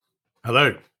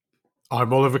Hello,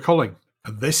 I'm Oliver Colling,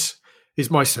 and this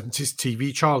is my 70s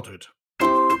TV childhood.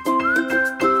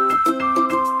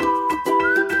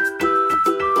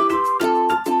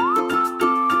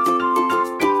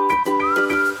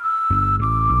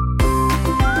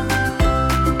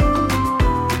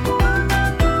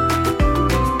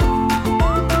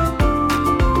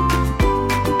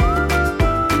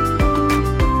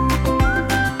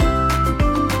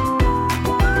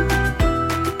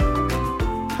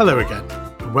 Hello again,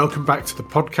 and welcome back to the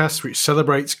podcast which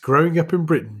celebrates growing up in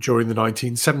Britain during the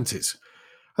 1970s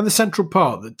and the central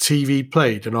part that TV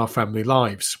played in our family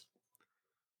lives.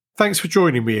 Thanks for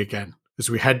joining me again as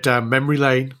we head down memory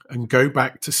lane and go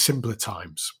back to simpler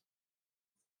times.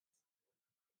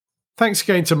 Thanks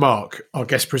again to Mark, our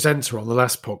guest presenter on the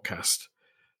last podcast,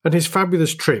 and his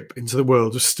fabulous trip into the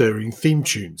world of stirring theme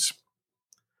tunes.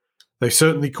 They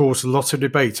certainly caused a lot of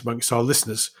debate amongst our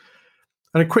listeners.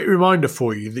 And a quick reminder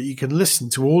for you that you can listen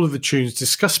to all of the tunes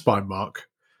discussed by Mark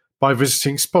by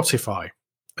visiting Spotify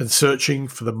and searching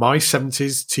for the My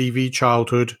 70s TV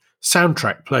Childhood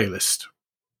soundtrack playlist.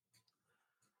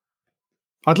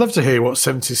 I'd love to hear what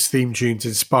 70s theme tunes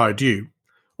inspired you,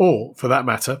 or, for that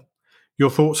matter, your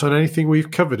thoughts on anything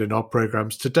we've covered in our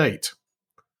programmes to date.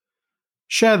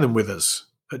 Share them with us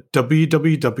at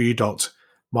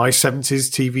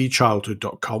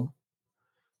www.my70stvchildhood.com,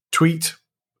 tweet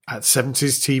at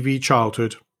 70s TV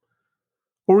Childhood,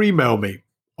 or email me,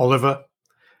 Oliver,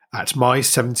 at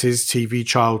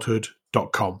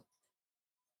my70stvchildhood.com.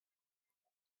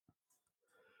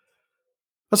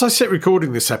 As I sit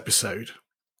recording this episode,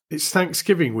 it's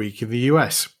Thanksgiving week in the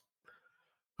US,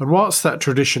 and whilst that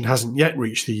tradition hasn't yet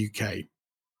reached the UK,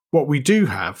 what we do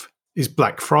have is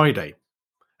Black Friday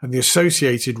and the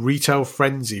associated retail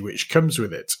frenzy which comes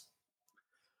with it.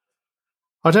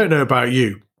 I don't know about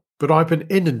you, but I've been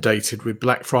inundated with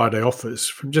Black Friday offers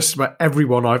from just about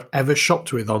everyone I've ever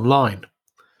shopped with online.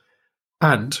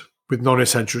 And, with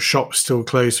non-essential shops still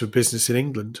closed for business in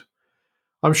England,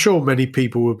 I'm sure many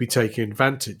people will be taking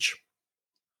advantage.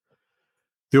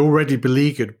 The already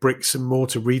beleaguered bricks and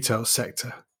mortar retail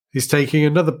sector is taking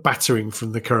another battering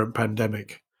from the current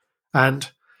pandemic.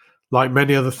 And, like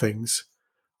many other things,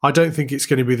 I don't think it's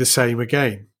going to be the same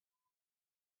again.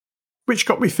 Which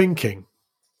got me thinking.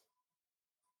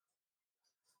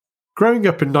 Growing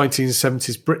up in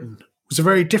 1970s Britain was a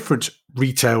very different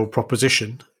retail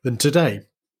proposition than today.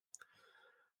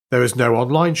 There was no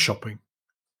online shopping,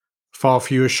 far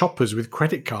fewer shoppers with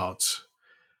credit cards,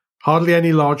 hardly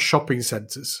any large shopping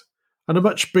centres, and a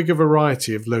much bigger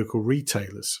variety of local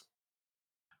retailers.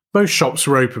 Most shops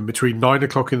were open between 9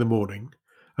 o'clock in the morning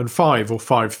and 5 or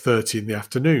 5:30 in the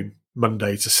afternoon,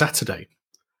 Monday to Saturday,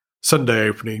 Sunday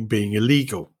opening being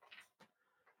illegal.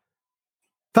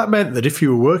 That meant that if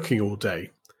you were working all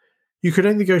day, you could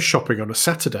only go shopping on a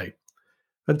Saturday,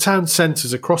 and town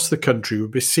centres across the country were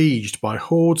besieged by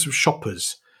hordes of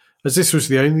shoppers, as this was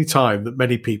the only time that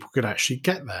many people could actually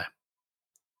get there.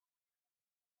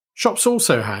 Shops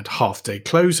also had half-day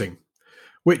closing,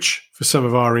 which, for some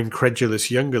of our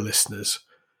incredulous younger listeners,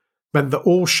 meant that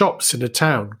all shops in a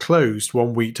town closed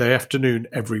one weekday afternoon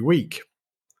every week.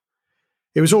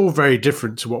 It was all very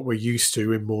different to what we're used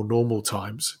to in more normal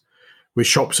times, with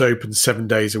shops open 7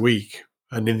 days a week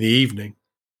and in the evening.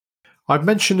 I've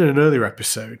mentioned in an earlier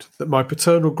episode that my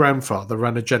paternal grandfather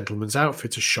ran a gentleman's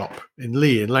outfitter shop in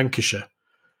Lee in Lancashire,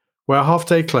 where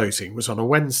half-day closing was on a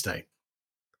Wednesday.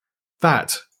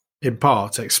 That, in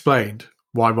part, explained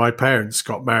why my parents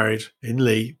got married in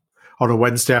Lee on a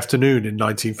Wednesday afternoon in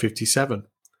 1957.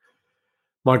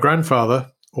 My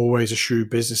grandfather, always a shrewd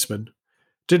businessman,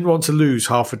 didn't want to lose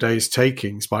half a day's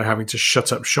takings by having to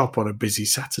shut up shop on a busy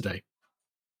Saturday.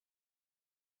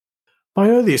 My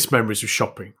earliest memories of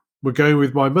shopping were going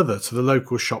with my mother to the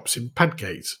local shops in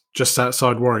Padgate, just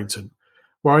outside Warrington,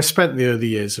 where I spent the early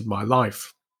years of my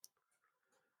life.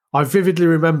 I vividly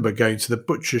remember going to the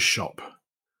butcher's shop,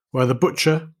 where the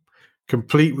butcher,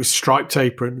 complete with striped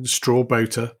apron and straw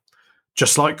boater,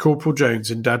 just like Corporal Jones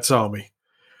in Dad's Army,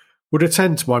 would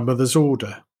attend to my mother's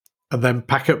order and then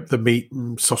pack up the meat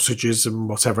and sausages and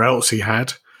whatever else he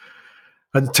had,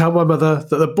 and tell my mother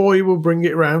that the boy will bring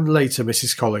it round later,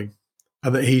 Mrs. Colling,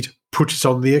 and that he'd put it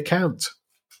on the account.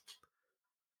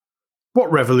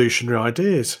 What revolutionary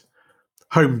ideas!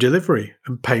 Home delivery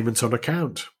and payment on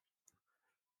account.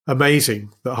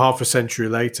 Amazing that half a century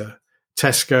later,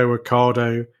 Tesco,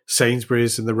 Ocado,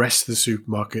 Sainsbury's and the rest of the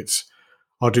supermarkets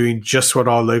are doing just what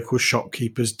our local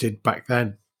shopkeepers did back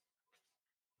then.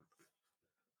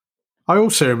 I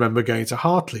also remember going to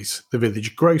Hartley's, the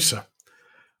village grocer,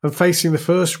 and facing the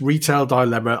first retail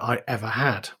dilemma I ever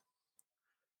had.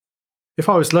 If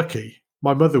I was lucky,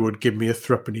 my mother would give me a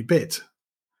threepenny bit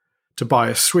to buy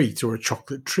a sweet or a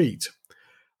chocolate treat,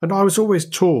 and I was always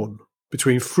torn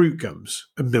between fruit gums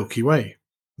and Milky Way,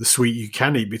 the sweet you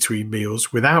can eat between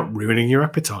meals without ruining your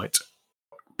appetite,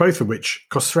 both of which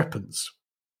cost threepence.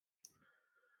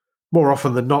 More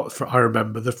often than not, I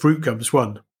remember, the fruit gums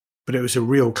won, but it was a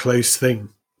real close thing.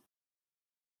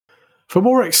 For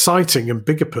more exciting and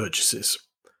bigger purchases,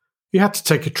 you had to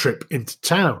take a trip into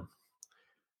town,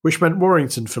 which meant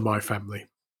Warrington for my family.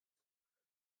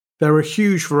 There were a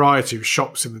huge variety of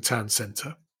shops in the town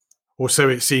centre, or so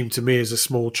it seemed to me as a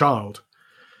small child.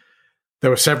 There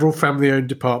were several family-owned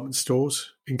department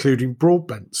stores, including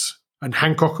Broadbent's and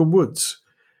Hancock and Woods,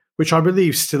 which I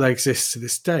believe still exists to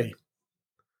this day.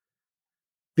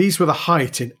 These were the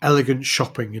height in elegant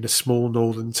shopping in a small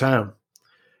northern town,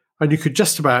 and you could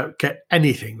just about get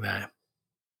anything there.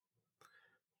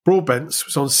 Broadbent's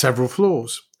was on several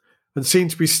floors and seemed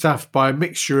to be staffed by a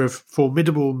mixture of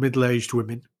formidable middle-aged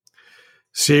women,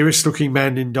 serious-looking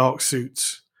men in dark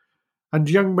suits, and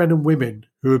young men and women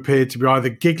who appeared to be either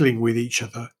giggling with each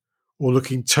other or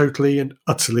looking totally and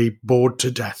utterly bored to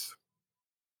death.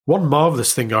 One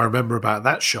marvellous thing I remember about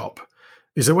that shop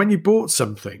is that when you bought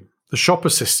something, the shop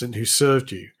assistant who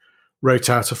served you wrote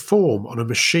out a form on a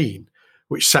machine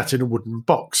which sat in a wooden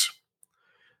box.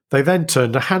 They then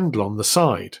turned a handle on the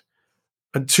side,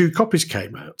 and 2 copies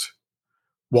came out,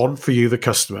 one for you, the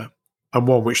customer, and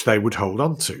one which they would hold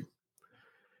on to.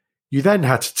 You then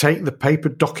had to take the paper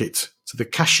docket to the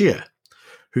cashier,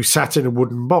 who sat in a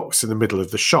wooden box in the middle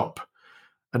of the shop,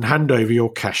 and hand over your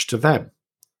cash to them.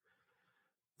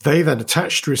 They then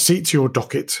attached a receipt to your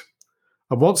docket,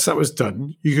 and once that was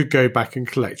done, you could go back and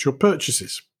collect your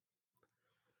purchases.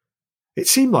 It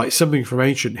seemed like something from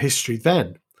ancient history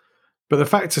then, but the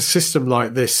fact a system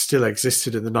like this still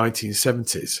existed in the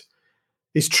 1970s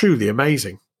is truly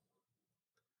amazing.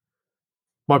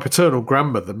 My paternal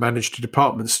grandmother managed a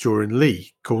department store in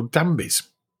Leigh called Danby's,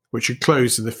 which had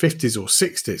closed in the 50s or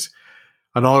 60s,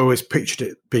 and I always pictured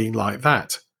it being like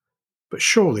that, but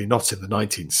surely not in the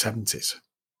 1970s.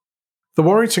 The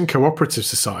Warrington Cooperative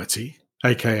Society,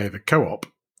 aka the Co-op,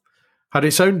 had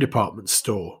its own department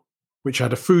store, which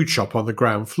had a food shop on the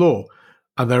ground floor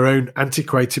and their own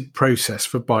antiquated process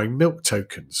for buying milk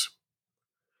tokens.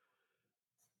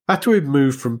 After we'd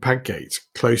moved from Padgate,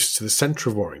 close to the centre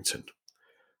of Warrington,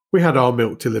 we had our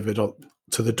milk delivered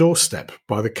to the doorstep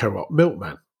by the Co-op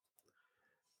milkman.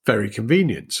 Very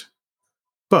convenient.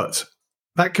 But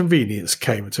that convenience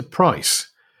came at a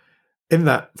price, in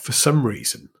that, for some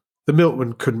reason, the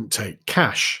milkman couldn't take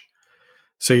cash,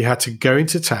 so you had to go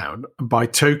into town and buy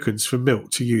tokens for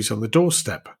milk to use on the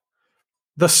doorstep,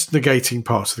 thus negating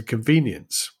part of the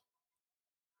convenience.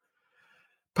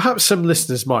 Perhaps some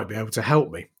listeners might be able to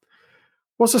help me.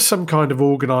 Was there some kind of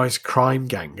organised crime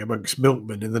gang amongst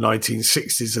milkmen in the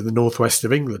 1960s in the northwest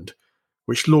of England,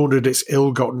 which laundered its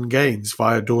ill-gotten gains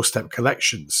via doorstep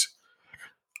collections?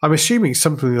 I'm assuming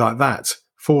something like that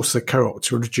forced the Co-op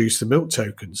to introduce the milk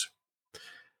tokens.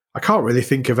 I can't really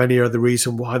think of any other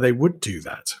reason why they would do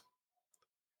that.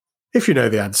 If you know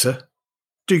the answer,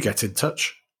 do get in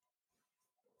touch.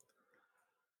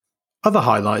 Other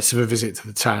highlights of a visit to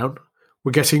the town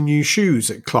were getting new shoes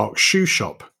at Clark's shoe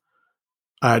shop.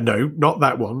 No, not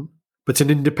that one, but an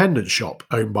independent shop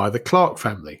owned by the Clark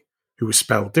family, who was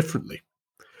spelled differently,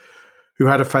 who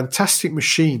had a fantastic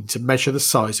machine to measure the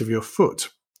size of your foot.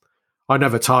 I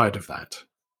never tired of that.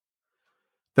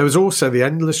 There was also the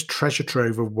endless treasure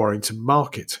trove of Warrington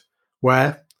Market,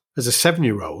 where, as a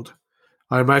 7-year-old,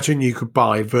 I imagine you could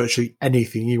buy virtually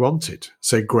anything you wanted,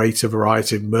 so great a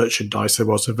variety of merchandise there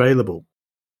was available.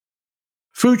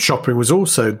 Food shopping was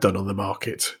also done on the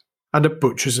market, and at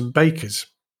butchers and bakers.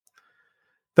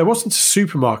 There wasn't a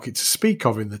supermarket to speak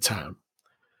of in the town,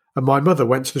 and my mother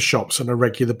went to the shops on a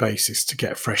regular basis to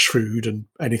get fresh food and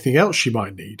anything else she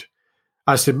might need,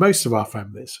 as did most of our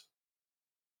families.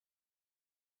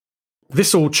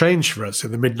 This all changed for us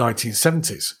in the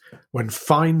mid-1970s, when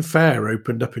Fine Fair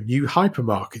opened up a new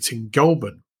hypermarket in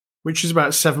Goulburn, which is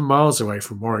about 7 miles away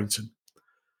from Warrington.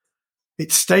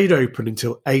 It stayed open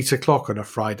until 8 o'clock on a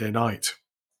Friday night.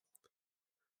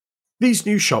 These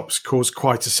new shops caused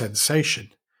quite a sensation,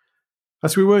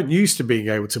 as we weren't used to being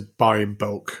able to buy in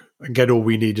bulk and get all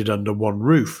we needed under one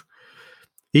roof,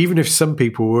 even if some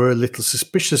people were a little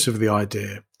suspicious of the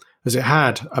idea, as it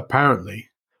had, apparently,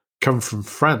 come from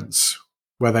France,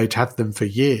 where they'd had them for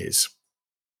years.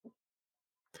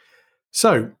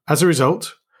 So, as a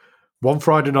result, one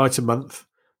Friday night a month,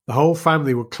 the whole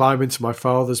family would climb into my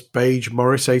father's beige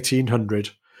Morris 1800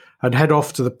 and head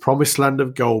off to the promised land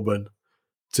of Goulburn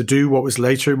to do what was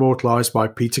later immortalised by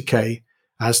Peter Kay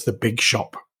as the Big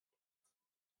Shop.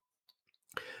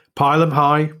 Pile 'em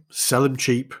high, sell 'em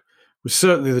cheap was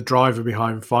certainly the driver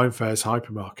behind Fine Fare's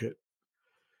hypermarket.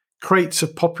 Crates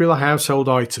of popular household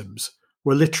items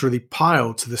were literally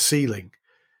piled to the ceiling,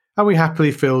 and we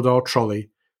happily filled our trolley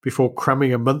before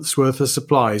cramming a month's worth of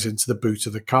supplies into the boot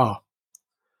of the car.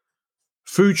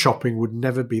 Food shopping would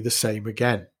never be the same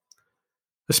again,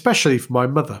 especially for my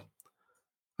mother,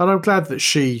 and I'm glad that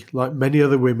she, like many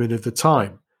other women of the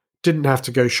time, didn't have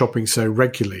to go shopping so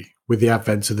regularly with the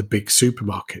advent of the big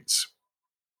supermarkets.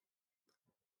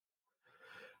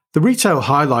 The retail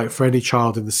highlight for any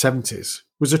child in the 70s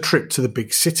was a trip to the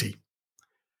big city.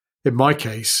 In my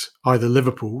case, either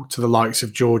Liverpool to the likes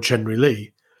of George Henry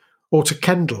Lee, or to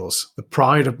Kendall's, the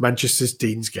pride of Manchester's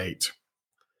Deansgate.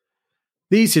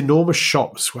 These enormous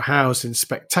shops were housed in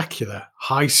spectacular,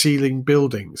 high-ceilinged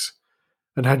buildings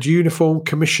and had uniformed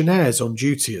commissionaires on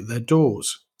duty at their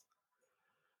doors.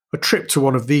 A trip to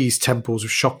one of these temples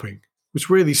of shopping was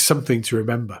really something to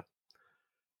remember,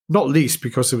 not least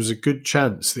because there was a good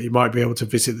chance that you might be able to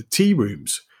visit the tea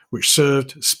rooms, which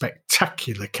served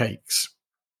spectacular cakes.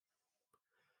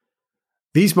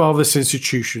 These marvellous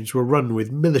institutions were run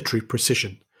with military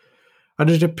precision, and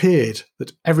it appeared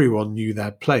that everyone knew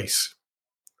their place,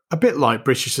 a bit like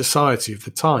British society of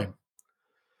the time.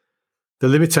 The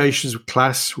limitations of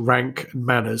class, rank and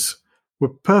manners were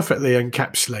perfectly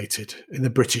encapsulated in the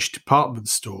British department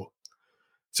store,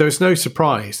 so it's no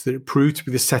surprise that it proved to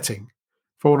be the setting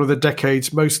for one of the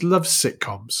decade's most loved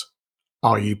sitcoms,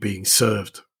 Are You Being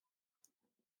Served?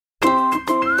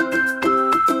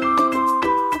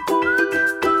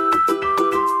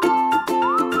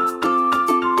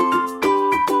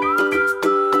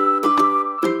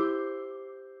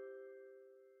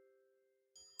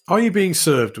 Are You Being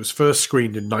Served was first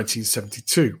screened in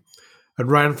 1972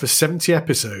 and ran for 70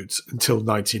 episodes until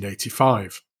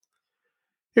 1985.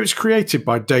 It was created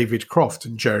by David Croft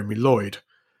and Jeremy Lloyd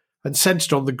and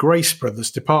centred on the Grace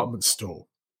Brothers department store.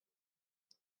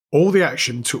 All the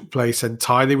action took place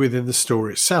entirely within the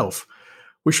store itself,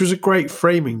 which was a great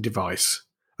framing device,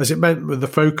 as it meant that the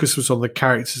focus was on the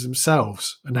characters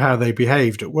themselves and how they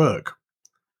behaved at work.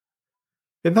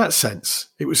 In that sense,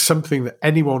 it was something that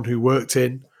anyone who worked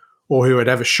in or who had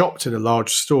ever shopped in a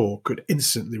large store could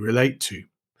instantly relate to.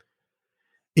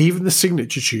 Even the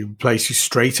signature tune placed you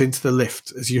straight into the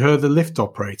lift as you heard the lift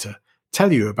operator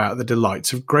tell you about the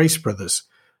delights of Grace Brothers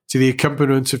to the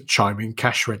accompaniment of chiming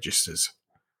cash registers.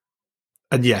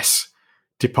 And yes,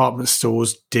 department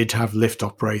stores did have lift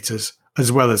operators as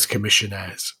well as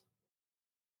commissionaires.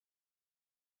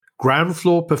 Ground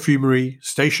floor perfumery,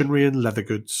 stationery and leather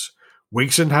goods,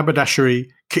 wigs and haberdashery,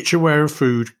 kitchenware and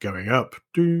food going up.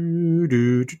 Do,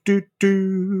 do, do, do,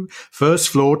 do. First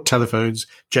floor telephones,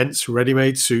 gents'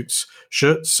 ready-made suits,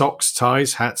 shirts, socks,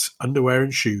 ties, hats, underwear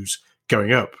and shoes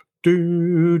going up.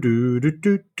 Do, do, do,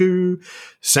 do, do.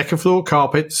 Second floor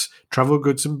carpets, travel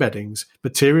goods and beddings,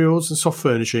 materials and soft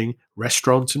furnishing,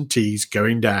 restaurant and teas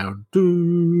going down.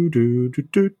 Do, do, do,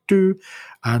 do, do.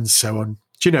 And so on.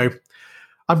 Do you know,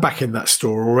 I'm back in that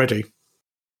store already.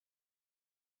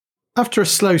 After a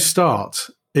slow start,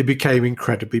 it became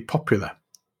incredibly popular,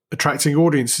 attracting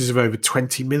audiences of over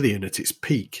 20 million at its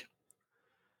peak.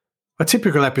 A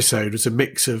typical episode was a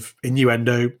mix of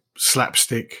innuendo,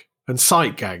 slapstick, and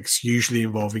sight gags, usually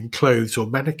involving clothes or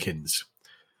mannequins.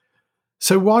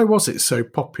 So why was it so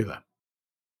popular?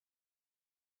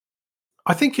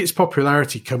 I think its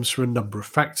popularity comes from a number of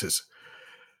factors.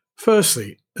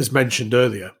 Firstly, as mentioned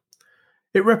earlier,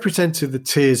 it represented the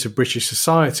tiers of British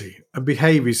society and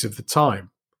behaviours of the time.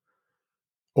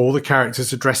 All the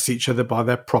characters addressed each other by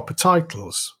their proper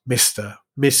titles, Mr.,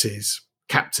 Mrs.,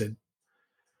 Captain.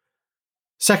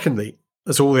 Secondly,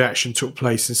 as all the action took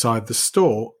place inside the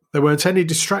store, there weren't any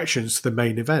distractions to the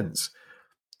main events.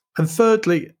 And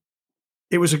thirdly,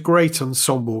 it was a great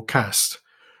ensemble cast,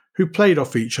 who played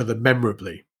off each other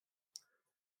memorably.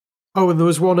 Oh, and there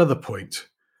was one other point,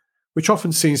 which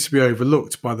often seems to be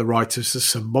overlooked by the writers of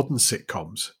some modern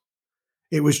sitcoms.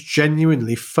 It was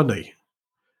genuinely funny,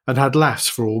 and had laughs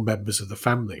for all members of the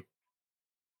family.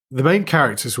 The main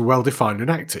characters were well defined and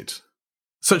acted,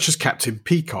 such as Captain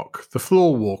Peacock, the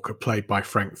floor walker played by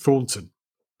Frank Thornton.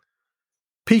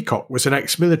 Peacock was an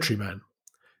ex-military man,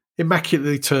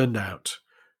 immaculately turned out,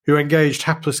 who engaged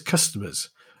hapless customers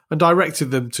and directed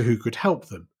them to who could help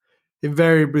them,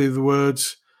 invariably the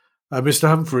words, "Mr.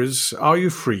 Humphreys, are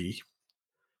you free?"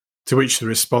 To which the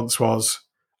response was,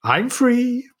 "I'm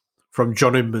free," from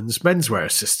John Inman's menswear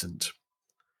assistant.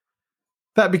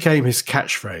 That became his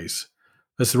catchphrase,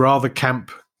 as the rather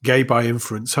camp, gay by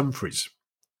inference Humphreys.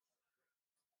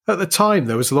 At the time,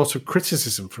 there was a lot of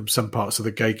criticism from some parts of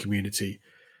the gay community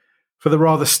for the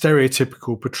rather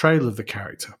stereotypical portrayal of the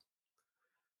character.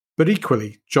 But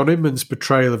equally, John Inman's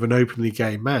portrayal of an openly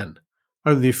gay man,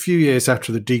 only a few years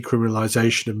after the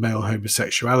decriminalisation of male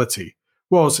homosexuality,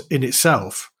 was, in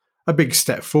itself, a big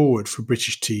step forward for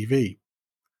British TV.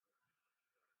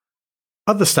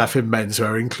 Other staff in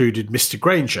menswear included Mr.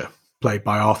 Granger, played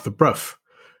by Arthur Brough,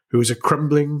 who was a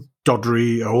crumbling,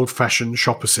 doddery, old-fashioned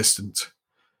shop assistant,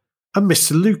 and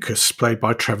Mr. Lucas, played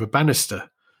by Trevor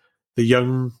Bannister, the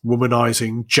young,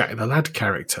 womanising Jack the Lad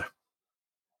character.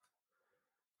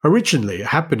 Originally, it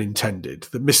had been intended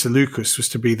that Mr. Lucas was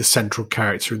to be the central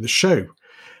character in the show,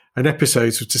 and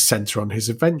episodes were to centre on his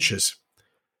adventures.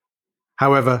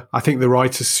 However, I think the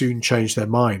writers soon changed their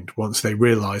mind once they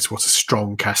realised what a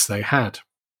strong cast they had.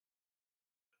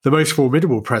 The most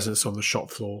formidable presence on the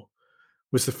shop floor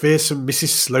was the fearsome Mrs.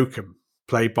 Slocum,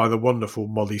 played by the wonderful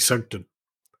Molly Sugden.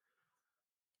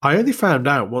 I only found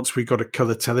out once we got a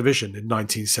colour television in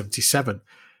 1977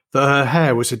 that her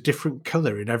hair was a different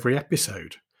colour in every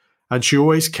episode, and she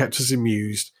always kept us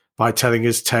amused by telling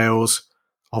us tales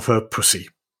of her pussy.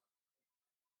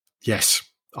 Yes,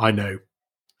 I know.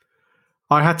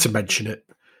 I had to mention it,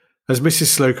 as Mrs.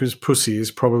 Slocum's pussy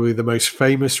is probably the most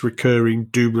famous recurring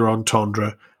double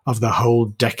entendre of the whole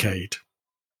decade.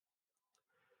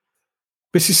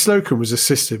 Mrs. Slocum was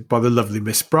assisted by the lovely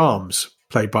Miss Brahms,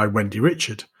 played by Wendy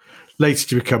Richard, later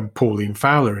to become Pauline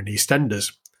Fowler in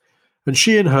EastEnders, and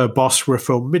she and her boss were a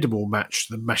formidable match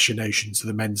to the machinations of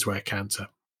the menswear counter.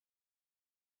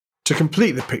 To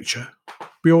complete the picture,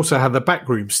 we also had the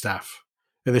backroom staff,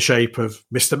 in the shape of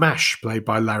Mr. Mash, played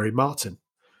by Larry Martin,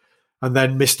 and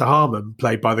then Mr. Harmon,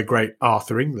 played by the great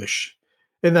Arthur English,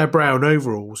 in their brown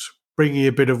overalls, bringing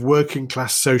a bit of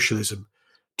working-class socialism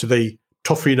to the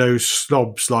toffee-nosed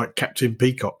snobs like Captain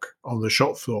Peacock on the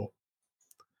shop floor.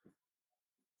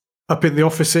 Up in the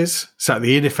offices sat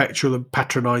the ineffectual and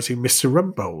patronising Mr.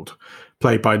 Rumbold,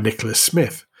 played by Nicholas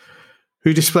Smith,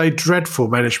 who displayed dreadful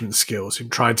management skills in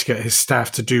trying to get his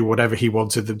staff to do whatever he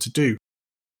wanted them to do,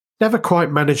 never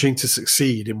quite managing to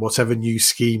succeed in whatever new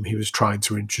scheme he was trying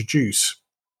to introduce.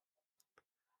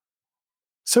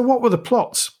 So what were the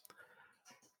plots?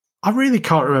 I really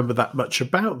can't remember that much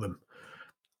about them,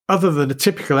 other than a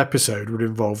typical episode would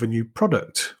involve a new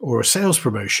product or a sales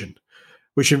promotion,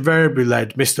 which invariably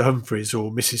led Mr. Humphreys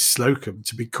or Mrs. Slocum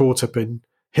to be caught up in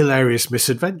hilarious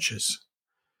misadventures,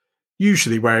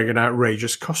 usually wearing an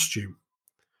outrageous costume.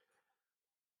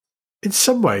 In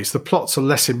some ways, the plots are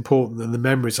less important than the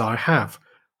memories I have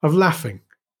of laughing,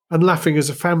 and laughing as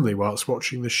a family whilst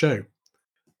watching the show.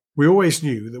 We always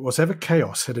knew that whatever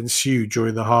chaos had ensued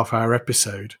during the half-hour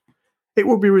episode, it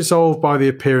would be resolved by the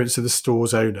appearance of the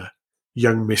store's owner,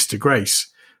 young Mr. Grace,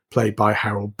 played by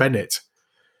Harold Bennett,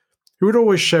 who would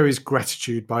always show his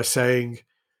gratitude by saying,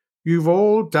 "You've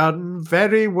all done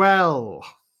very well."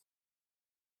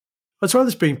 As well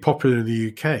as being popular in the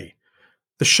UK,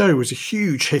 the show was a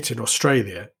huge hit in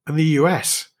Australia and the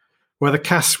US, where the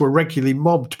casts were regularly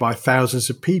mobbed by thousands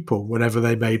of people whenever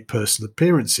they made personal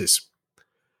appearances.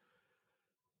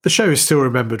 The show is still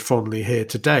remembered fondly here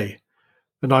today,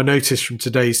 and I noticed from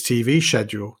today's TV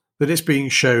schedule that it's being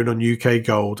shown on UK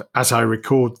Gold as I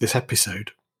record this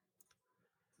episode.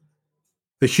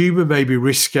 The humour may be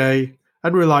risque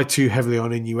and rely too heavily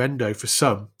on innuendo for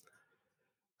some,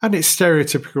 and its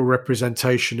stereotypical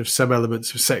representation of some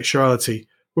elements of sexuality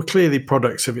were clearly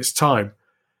products of its time,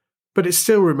 but it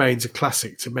still remains a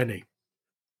classic to many.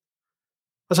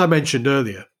 As I mentioned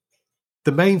earlier,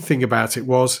 the main thing about it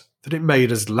was that it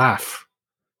made us laugh,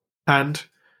 and,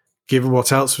 given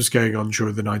what else was going on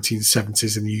during the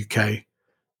 1970s in the UK,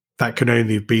 that can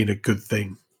only have been a good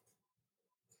thing.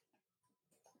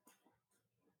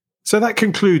 So that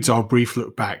concludes our brief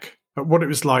look back at what it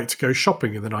was like to go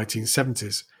shopping in the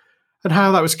 1970s, and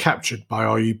how that was captured by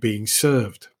Are You Being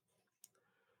Served?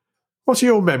 What are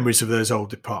your memories of those old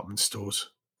department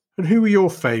stores, and who were your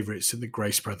favourites in the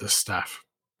Grace Brothers staff?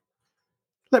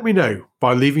 Let me know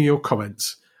by leaving your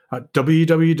comments at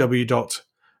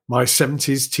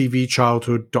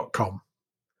www.my70stvchildhood.com.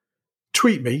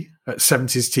 Tweet me at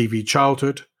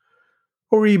 70stvchildhood,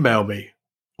 or email me,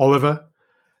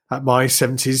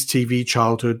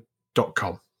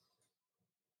 oliver@my70stvchildhood.com.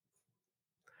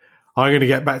 I'm going to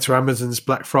get back to Amazon's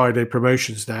Black Friday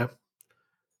promotions now.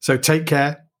 So take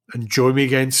care and join me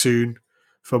again soon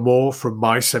for more from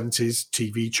My 70s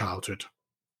TV Childhood.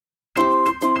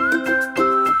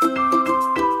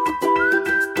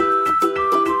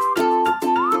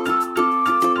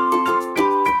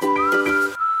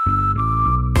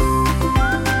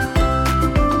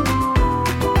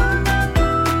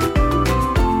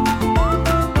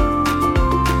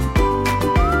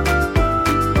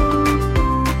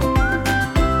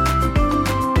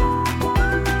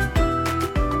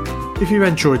 If you've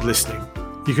enjoyed listening,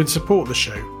 you can support the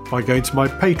show by going to my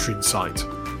Patreon site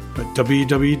at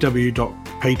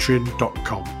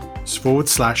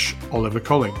www.patreon.com/Oliver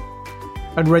Colling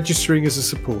and registering as a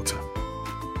supporter.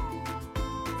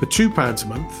 For £2 a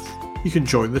month, you can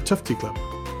join the Tufty Club,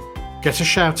 get a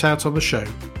shout out on the show,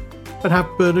 and have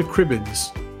Bernard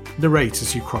Cribbins narrate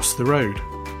as you cross the road.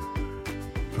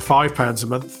 For £5 a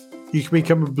month, you can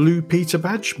become a Blue Peter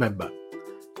Badge member,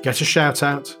 get a shout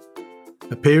out,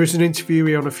 appear as an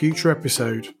interviewee on a future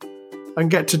episode, and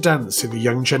get to dance in the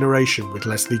young generation with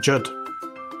Leslie Judd.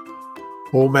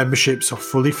 All memberships are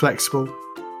fully flexible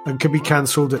and can be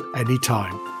cancelled at any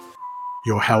time.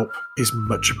 Your help is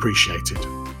much appreciated.